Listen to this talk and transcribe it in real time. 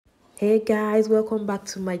Hey guys, welcome back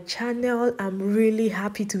to my channel. I'm really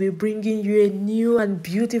happy to be bringing you a new and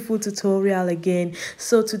beautiful tutorial again.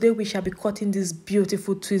 So today we shall be cutting this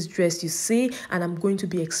beautiful twist dress you see, and I'm going to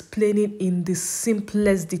be explaining in the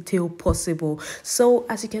simplest detail possible. So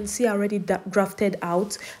as you can see, I already drafted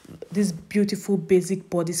out this beautiful basic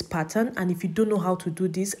bodice pattern, and if you don't know how to do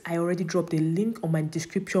this, I already dropped a link on my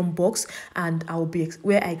description box, and I'll be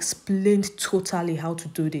where I explained totally how to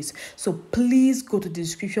do this. So please go to the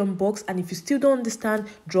description box, and if you still don't understand,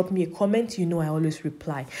 drop me a comment. You know I always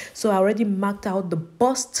reply. So I already marked out the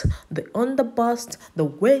bust, the under bust, the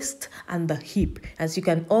waist, and the hip. As you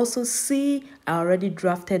can also see, I already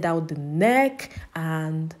drafted out the neck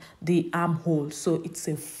and the armhole. So it's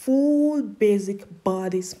a full basic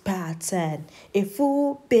bodice pattern. A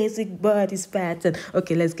full basic bodice pattern.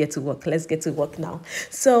 Okay, let's get to work. Let's get to work now.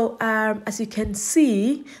 So as you can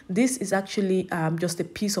see, this is actually just a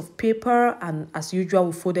piece of paper, and as usual,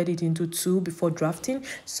 we folded it into two before drafting.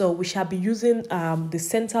 So we shall be using the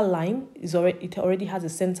center line. It already has a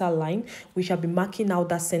center line. We shall be marking out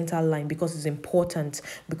that center line because it's important,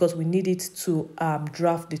 because we need it to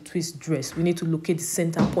draft the twist dress. We need to locate the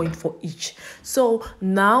center point for each. So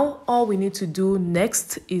now all we need to do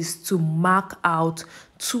next is to mark out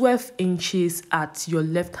 12 inches at your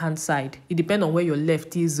left hand side. It depends on where your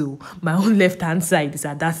left is. Oh, my own left hand side is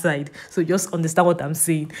at that side, so just understand what I'm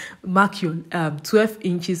saying. Mark your 12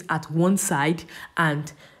 inches at one side,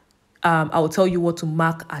 and I will tell you what to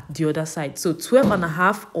mark at the other side. So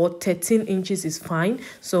 12.5 or 13 inches is fine.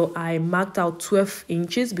 So I marked out 12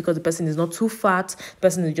 inches because the person is not too fat. The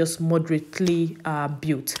person is just moderately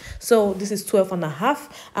built. So this is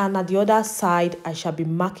 12.5, and at the other side I shall be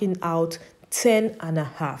marking out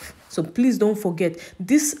 10.5. So please don't forget,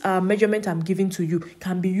 this measurement I'm giving to you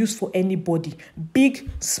can be used for anybody: big,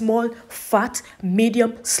 small, fat,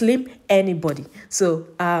 medium, slim, anybody. So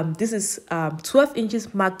this is 12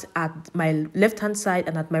 inches marked at my left hand side,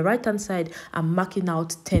 and at my right hand side I'm marking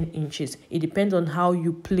out 10 inches. It depends on how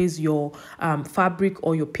you place your fabric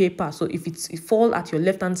or your paper. So if it fall at your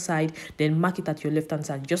left hand side, then mark it at your left hand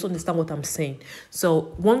side. Just understand what I'm saying.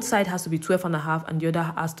 So one side has to be 12.5 and the other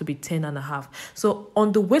has to be 10.5. So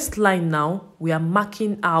on the waistline now, we are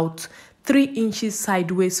marking out 3 inches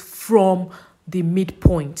sideways from the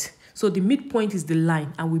midpoint. So the midpoint is the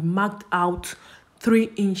line, and we marked out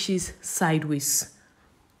 3 inches sideways.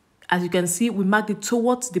 As you can see, we marked it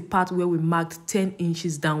towards the part where we marked 10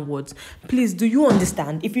 inches downwards. Please, do you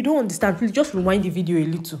understand? If you don't understand, please just rewind the video a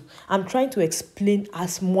little. I'm trying to explain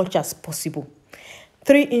as much as possible.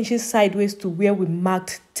 3 inches sideways to where we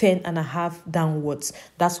marked 10.5 downwards.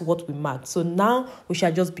 That's what we marked. So now we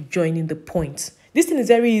shall just be joining the points. This thing is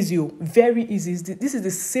very easy, very easy. This is the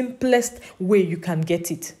simplest way you can get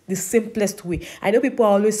it. The simplest way. I know people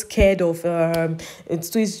are always scared of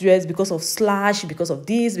twist dress because of slash, because of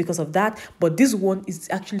this, because of that. But this one is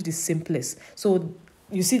actually the simplest. So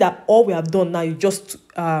you see that all we have done now is just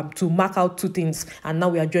to mark out two things, and now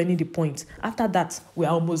we are joining the points. After that, we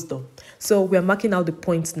are almost done. So we are marking out the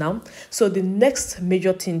points now. So the next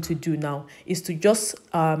major thing to do now is to just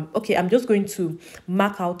okay, I'm just going to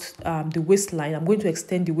mark out the waistline. I'm going to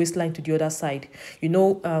extend the waistline to the other side. You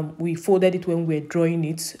know, we folded it when we were drawing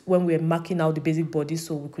it, when we were marking out the basic body,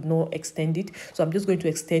 so we could not extend it. So I'm just going to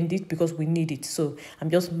extend it because we need it. So I'm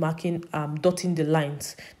just marking, dotting the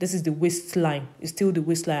lines. This is the waistline. It's still the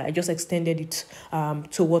waistline. I just extended it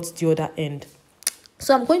towards the other end.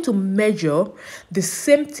 So I'm going to measure the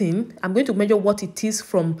same thing. I'm going to measure what it is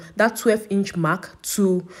from that 12-inch mark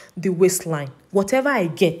to the waistline. Whatever I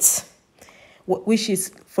get, which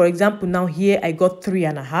is, for example, now here I got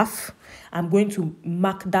 3.5. I'm going to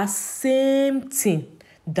mark that same thing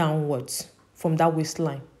downwards from that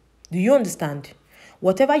waistline. Do you understand?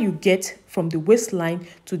 Whatever you get from the waistline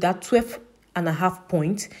to that 12.5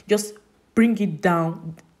 point, just bring it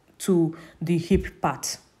down to the hip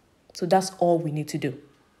part. So that's all we need to do.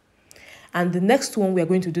 And the next one, we are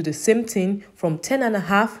going to do the same thing from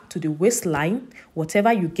 10.5 to the waistline.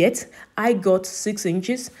 Whatever you get, I got 6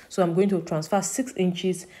 inches. So I'm going to transfer 6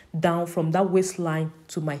 inches down from that waistline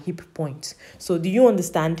to my hip point. So do you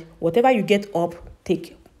understand? Whatever you get up,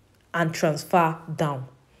 take and transfer down.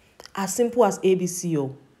 As simple as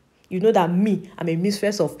ABC. You know that me, I'm a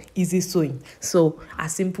mistress of easy sewing. So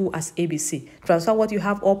as simple as ABC. Transfer what you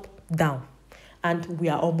have up, down. And we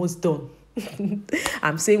are almost done.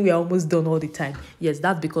 I'm saying we are almost done all the time. Yes,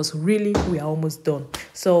 that's because really we are almost done.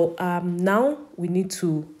 So now we need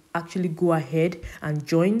to actually go ahead and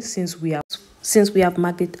join since we have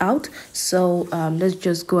marked it out. So let's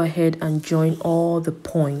just go ahead and join all the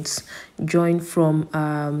points. Join from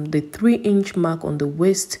the 3-inch mark on the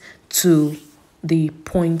waist to the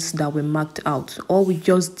points that were marked out. All we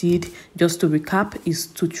just did, just to recap, is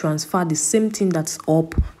to transfer the same thing that's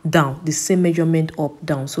up down, the same measurement up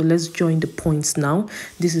down. So let's join the points now.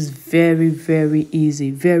 This is very easy,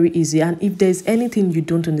 very easy. And if there's anything you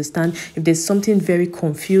don't understand, if there's something very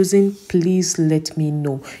confusing, please let me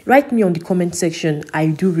know. Write me on the comment section. I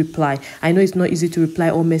do reply. I know it's not easy to reply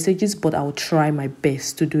all messages, but I'll try my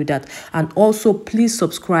best to do that. And also please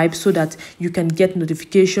subscribe so that you can get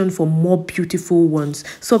notification for more beautiful ones.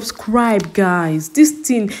 Subscribe, guys. This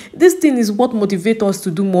thing is what motivates us to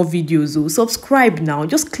do more videos. So subscribe now.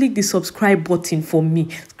 Just click the subscribe button for me.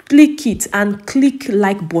 Click it and click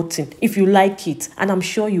like button if you like it, and I'm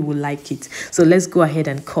sure you will like it. So let's go ahead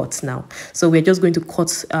and cut now. So we're just going to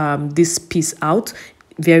cut this piece out.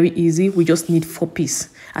 Very easy. We just need 4 pieces.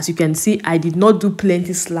 As you can see, I did not do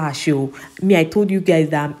plenty slash. I told you guys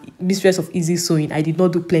that I'm mistress of easy sewing. I did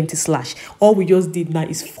not do plenty slash. All we just did now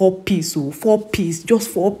is 4 pieces. 4 pieces, just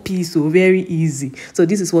 4 pieces. Very easy. So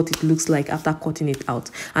this is what it looks like after cutting it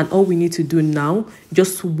out. And all we need to do now,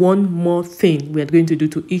 just one more thing we are going to do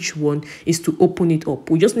to each one, is to open it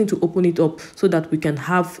up. We just need to open it up so that we can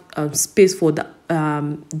have space for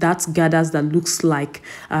that gathers that looks like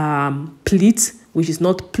pleats, which is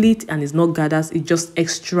not pleat and is not gathers, it's just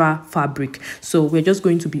extra fabric. So we're just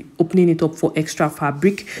going to be opening it up for extra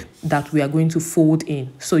fabric that we are going to fold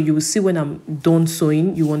in. So you will see when I'm done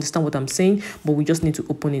sewing, you understand what I'm saying, but we just need to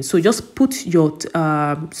open it. So just put your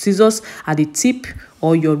scissors at the tip,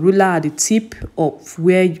 or your ruler at the tip of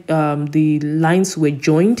where the lines were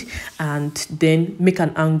joined, and then make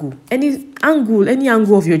an angle. Any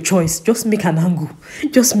angle of your choice. Just make an angle.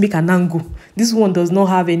 Just make an angle. This one does not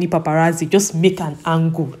have any paparazzi. Just make an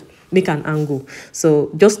angle. Make an angle.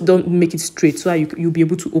 So just don't make it straight, so you'll be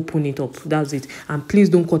able to open it up. That's it. And please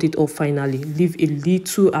don't cut it off finally. Leave a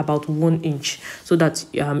little, about 1 inch, so that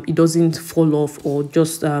it doesn't fall off or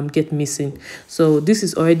just get missing. So this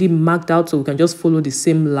is already marked out, so we can just follow the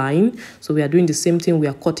same line. So we are doing the same thing. We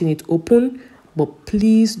are cutting it open. But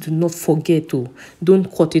please do not forget to don't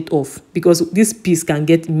cut it off, because this piece can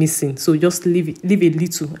get missing. So just leave a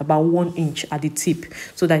little, about 1 inch at the tip,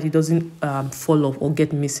 so that it doesn't fall off or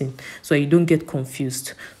get missing, so you don't get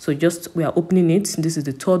confused. So just, we are opening it. This is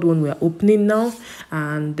the 3rd one we are opening now,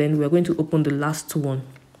 and then we are going to open the last one.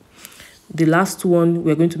 The last one,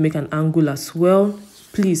 we are going to make an angle as well.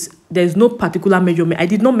 Please, there's no particular measurement. I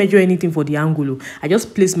did not measure anything for the angle. I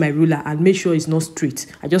just placed my ruler and made sure it's not straight.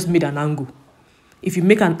 I just made an angle. If you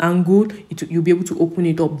make an angle, you'll be able to open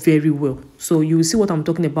it up very well. So you will see what I'm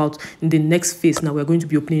talking about in the next phase. Now we're going to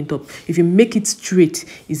be opening it up. If you make it straight,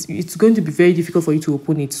 it's going to be very difficult for you to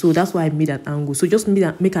open it. So that's why I made an angle. So just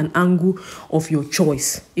make an angle of your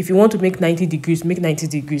choice. If you want to make 90 degrees, make 90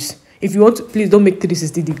 degrees. If you want to, please don't make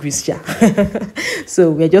 360 degrees. Yeah.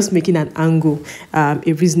 So we're just making an angle, a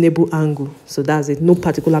reasonable angle. So that's it. No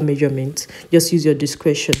particular measurement. Just use your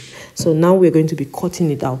discretion. So now we're going to be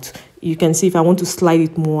cutting it out. You can see if I want to slide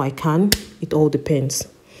it more, I can. It all depends.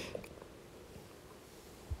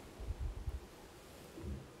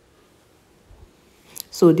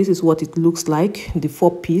 So this is what it looks like. The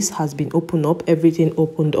 4 piece has been opened up, everything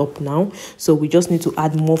opened up now. So we just need to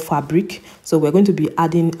add more fabric. So we're going to be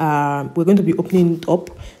adding, we're going to be opening it up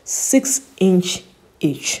 6 inch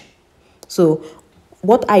each. So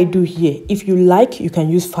what I do here, if you like, you can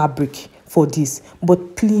use fabric for this,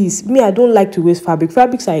 but please, me, I don't like to waste fabric.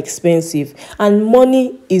 Fabrics are expensive and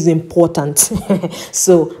money is important.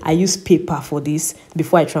 So I use paper for this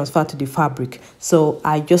before I transfer to the fabric. So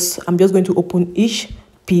I'm just going to open each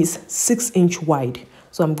piece 6 inch wide.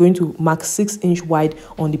 So I'm going to mark 6 inch wide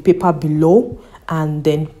on the paper below, and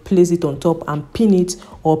then place it on top and pin it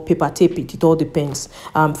or paper tape it. It all depends.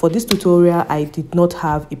 For this tutorial, I did not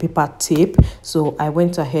have a paper tape, so I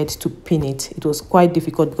went ahead to pin it. It was quite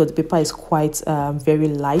difficult because the paper is quite very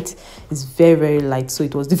light. It's very light, so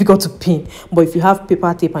it was difficult to pin. But if you have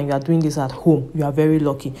paper tape and you are doing this at home, you are very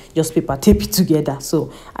lucky. Just paper tape it together.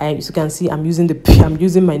 So as you can see, I'm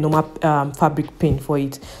using my normal fabric pin for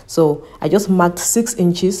it. So I just marked 6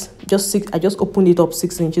 inches. I just opened it up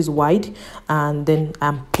 6 inches wide, and then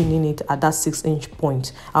I'm pinning it at that 6 inch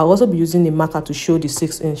point. I'll also be using a marker to show the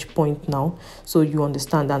 6 inch point now, so you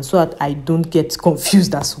understand, and so that I don't get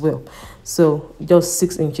confused as well. So just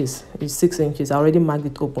 6 inches. It's 6 inches. I already marked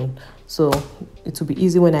it open, so it will be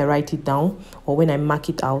easy when I write it down or when I mark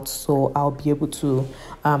it out, so I'll be able to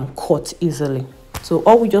cut easily. So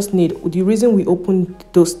all we just need, the reason we open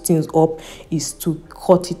those things up is to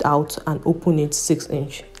cut it out and open it 6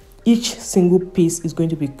 inch. Each single piece is going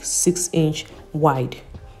to be 6 inch wide.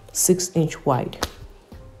 6 inch wide.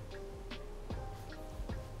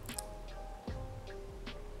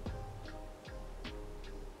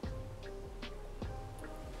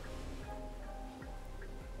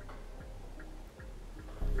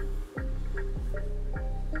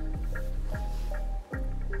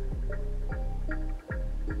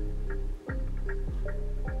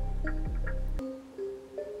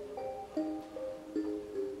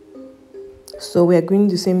 So we are doing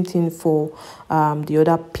the same thing for the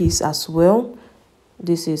other piece as well.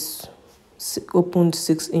 This is opened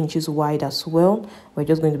 6 inches wide as well. We're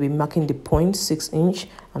just going to be marking the point 6 inch,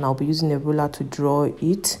 and I'll be using a ruler to draw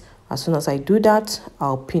it. As soon as I do that,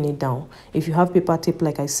 I'll pin it down. If you have paper tape,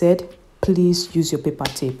 like I said, please use your paper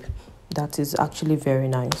tape. That is actually very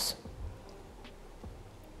nice.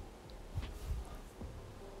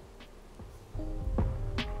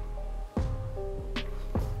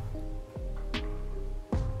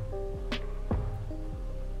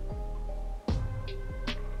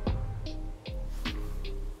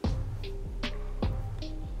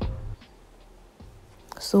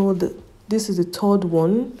 So this is the third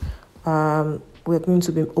one. We're going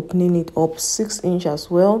to be opening it up 6 inch as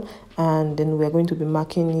well, and then we're going to be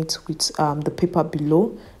marking it with the paper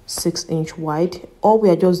below 6 inch wide. All we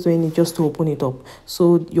are just doing is just to open it up,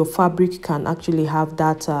 so your fabric can actually have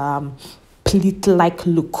that pleat-like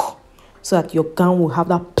look, so that your gown will have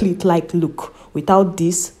that pleat-like look. Without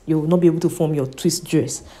this, you will not be able to form your twist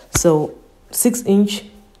dress. So 6 inch,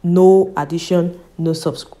 no addition, no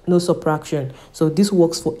subtraction. So this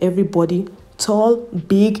works for everybody, tall,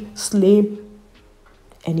 big, slim,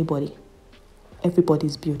 anybody. Everybody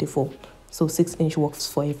is beautiful. So 6 inch works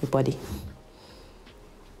for everybody.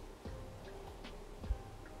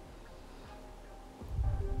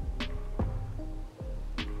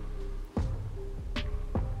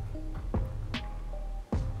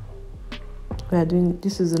 We are doing,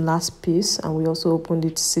 this is the last piece, and we also opened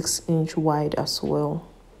it 6 inch wide as well.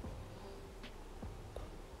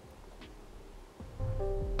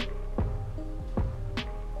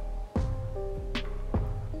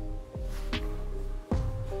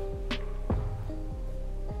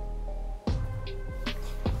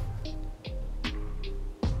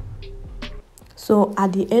 So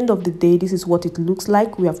at the end of the day, this is what it looks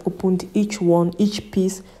like. We have opened each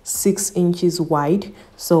piece 6 inches wide.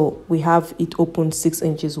 So we have it opened 6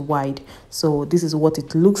 inches wide. So this is what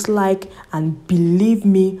it looks like. And believe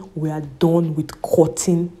me, we are done with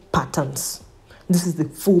cutting patterns. This is the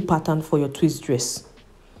full pattern for your twist dress.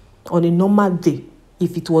 On a normal day,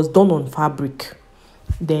 if it was done on fabric,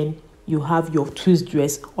 then you have your twist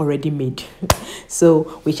dress already made.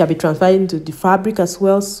 So we shall be transferring to the fabric as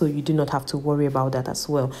well, so you do not have to worry about that as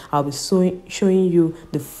well. I'll be showing you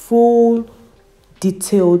the full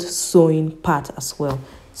detailed sewing part as well.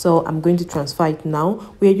 So I'm going to transfer it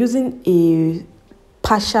now. We are using a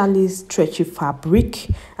partially stretchy fabric.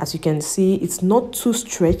 As you can see, it's not too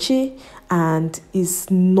stretchy and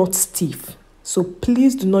it's not stiff. So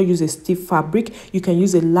please do not use a stiff fabric. You can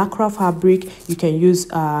use a lycra fabric. You can use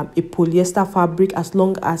a polyester fabric as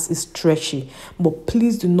long as it's stretchy. But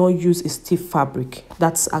please do not use a stiff fabric.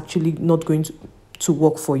 That's actually not going to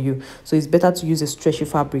work for you. So it's better to use a stretchy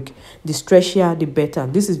fabric. The stretchier, the better.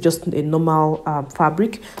 This is just a normal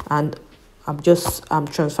fabric, and I'm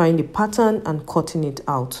transferring the pattern and cutting it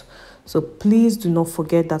out. So please do not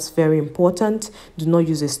forget, that's very important. Do not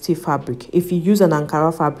use a stiff fabric. If you use an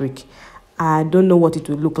Ankara fabric, I don't know what it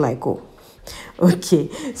will look like. Oh, okay.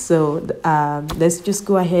 So let's just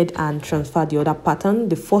go ahead and transfer the other pattern.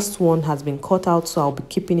 The first one has been cut out, so I'll be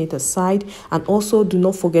keeping it aside. And also do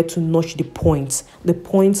not forget to notch the points. The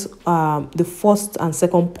points, the first and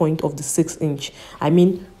second point of the 6 inch. I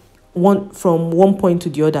mean, from one point to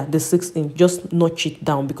the other, the 6 inch, just notch it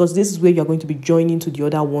down, because this is where you're going to be joining to the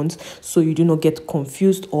other ones, so you do not get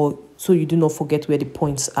confused, or so you do not forget where the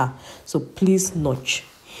points are. So please notch.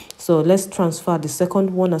 So let's transfer the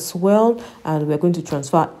second one as well, and we're going to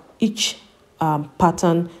transfer each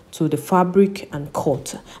pattern to the fabric and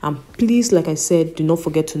cut. And please, like I said, do not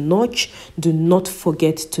forget to notch. Do not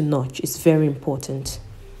forget to notch. It's very important.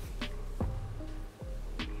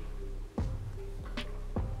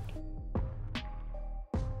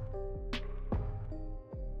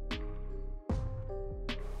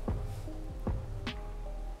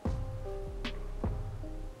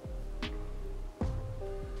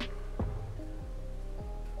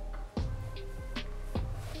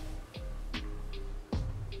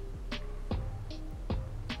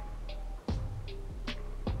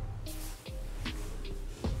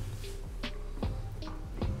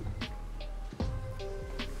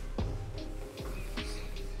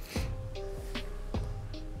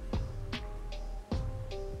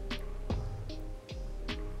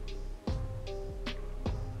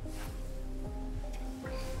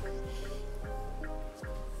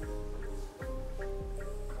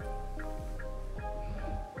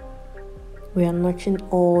 We are notching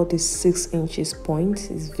all the 6 inches points.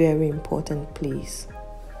 It's very important, please.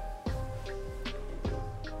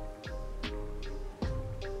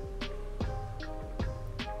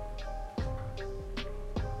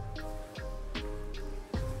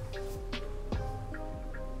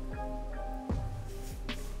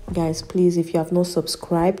 Guys, please, if you have not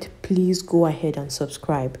subscribed, please go ahead and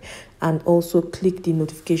subscribe, and also click the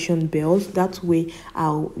notification bell. That way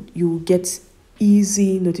you get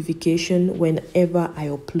easy notification whenever I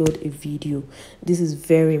upload a video. This is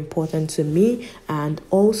very important to me. And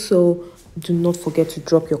also, do not forget to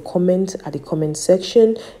drop your comment at the comment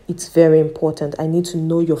section. It's very important. I need to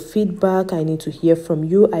know your feedback. I need to hear from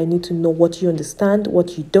you. I need to know what you understand,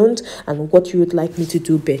 what you don't, and what you would like me to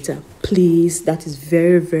do better. Please, that is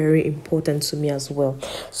very, very important to me as well.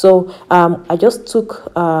 So I just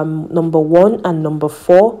took number 1 and number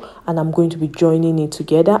 4, and I'm going to be joining it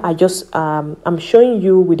together. I'm showing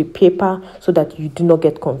you with the paper so that you do not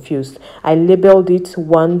get confused. I labeled it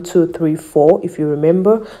 1, 2, 3, 4, if you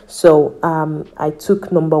remember. So I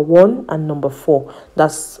took number 1 and number 4.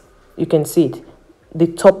 You can see it, the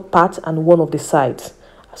top part and one of the sides.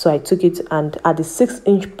 So I took it, and at the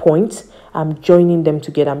 6-inch point, I'm joining them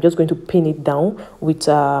together. I'm just going to pin it down with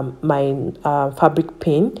my fabric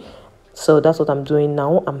pin. So that's what I'm doing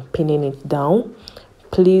now. I'm pinning it down.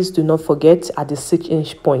 Please do not forget at the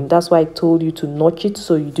 6-inch point. That's why I told you to notch it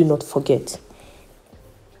so you do not forget.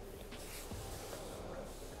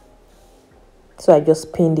 So I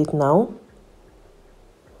just pinned it now.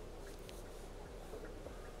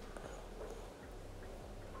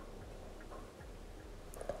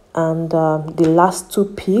 And the last 2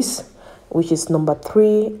 pieces, which is number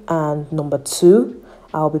 3 and number 2,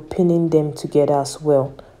 I'll be pinning them together as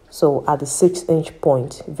well. So at the 6-inch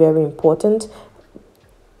point, very important,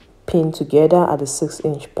 pin together at the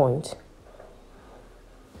 6-inch point.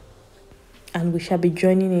 And we shall be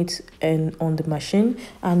joining it on the machine,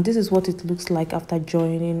 and this is what it looks like after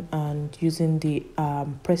joining and using the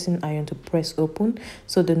pressing iron to press open.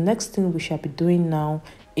 So the next thing we shall be doing now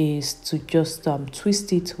is to just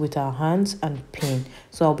twist it with our hands and pin.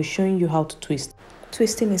 So I'll be showing you how to twist.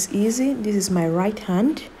 Twisting is easy. This is my right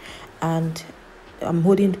hand, and I'm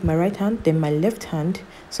holding my right hand, then my left hand.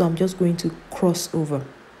 So I'm just going to cross over,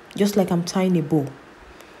 just like I'm tying a bow.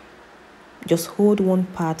 Just hold one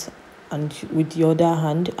part and with the other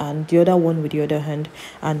hand, and the other one with the other hand,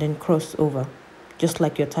 and then cross over, just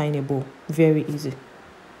like you're tying a bow. Very easy,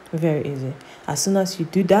 very easy. As soon as you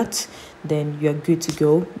do that, then you're good to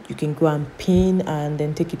go. You can go and pin and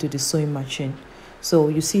then take it to the sewing machine. So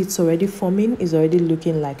you see it's already forming. It's already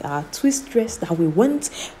looking like our twist dress that we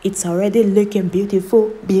want. It's already looking beautiful,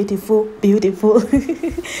 beautiful, beautiful.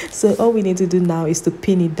 So all we need to do now is to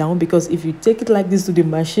pin it down, because if you take it like this to the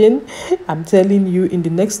machine, I'm telling you, in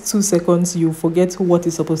the next 2 seconds you forget what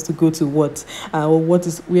is supposed to go to what, or where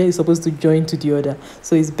it's supposed to join to the other.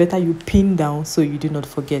 So it's better you pin down so you do not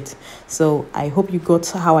forget. So I hope you got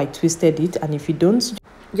how I twisted it, and if you don't,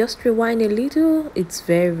 just rewind a little. It's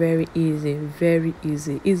very, very easy, very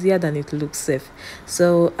easy, easier than it looks safe.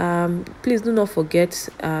 So please do not forget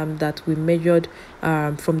that we measured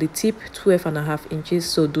from the tip 12.5 inches.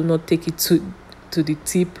 So do not take it to the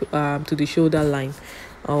tip, to the shoulder line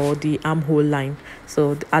or the armhole line.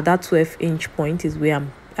 So at that 12-inch point is where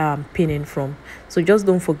I'm pinning from. So just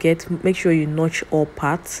don't forget, make sure you notch all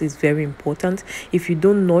parts. Is very important. If you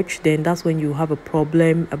don't notch, then that's when you have a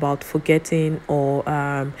problem about forgetting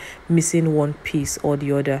or missing one piece or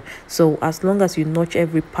the other. So as long as you notch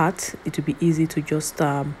every part, it will be easy to just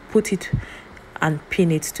put it and pin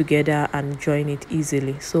it together and join it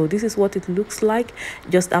easily. So this is what it looks like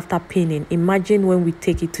just after pinning. Imagine when we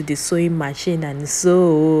take it to the sewing machine and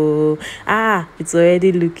sew. It's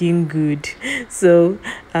already looking good. So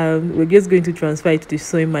we're just going to transfer it to the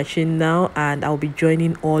sewing machine now, and I'll be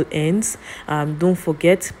joining all ends. Don't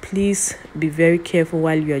forget, please be very careful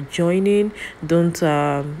while you are joining. Don't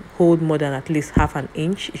hold more than at least half an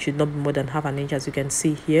inch. It should not be more than half an inch, as you can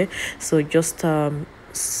see here. So just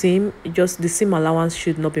the seam allowance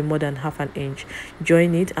should not be more than half an inch.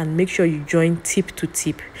 Join it and make sure you join tip to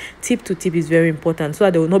tip. Tip to tip is very important, so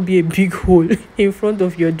that there will not be a big hole in front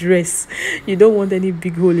of your dress. You don't want any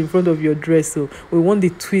big hole in front of your dress. So we want the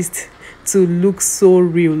twist to look so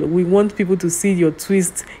real. We want people to see your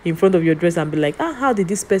twist in front of your dress and be like, how did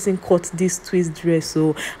this person cut this twist dress?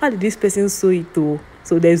 So how did this person sew it?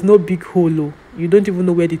 So there's no big hole. You don't even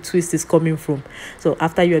know where the twist is coming from. So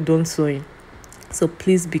after you're done sewing, so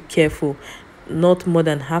please be careful, not more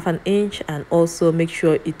than half an inch, and also make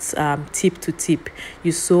sure it's tip to tip.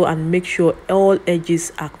 You sew and make sure all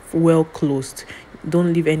edges are well closed.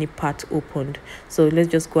 Don't leave any part opened. So let's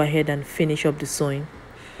just go ahead and finish up the sewing.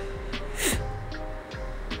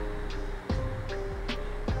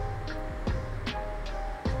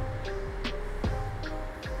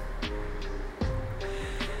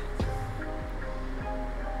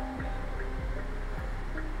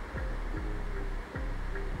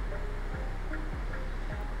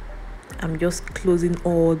 I'm just closing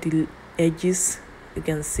all the edges. You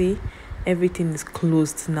can see everything is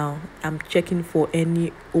closed now. I'm checking for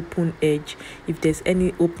any open edge. If there's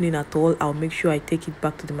any opening at all, I'll make sure I take it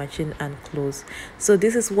back to the machine and close. So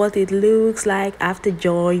this is what it looks like after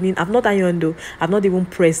joining. I've not ironed though. I've not even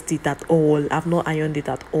pressed it at all. I've not ironed it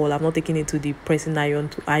at all. I've not taken it to the pressing iron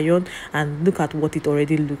to iron, and look at what it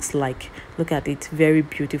already looks like. Look at it, very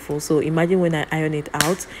beautiful. So imagine when I iron it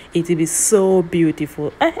out, it will be so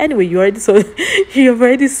beautiful. Anyway, you already saw you've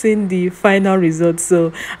already seen the final result,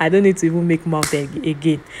 so I don't need to even make mouth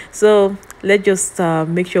again. So let's just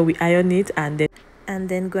make sure we iron it, and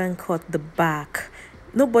then go and cut the back.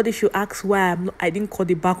 Nobody should ask why I didn't cut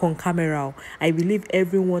the back on camera. I believe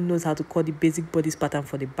everyone knows how to cut the basic bodice pattern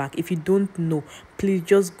for the back. If you don't know, please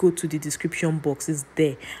just go to the description box. It's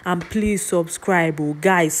there. And please subscribe, oh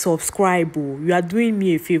guys, subscribe. Oh, you are doing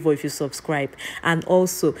me a favor if you subscribe. And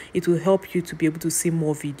also it will help you to be able to see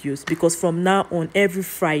more videos, because from now on every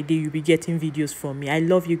Friday you'll be getting videos from me. I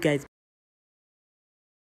love you guys.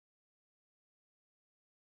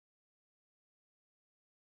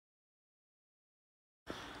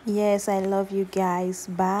 Yes, I love you guys.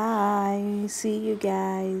 Bye. See you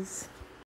guys.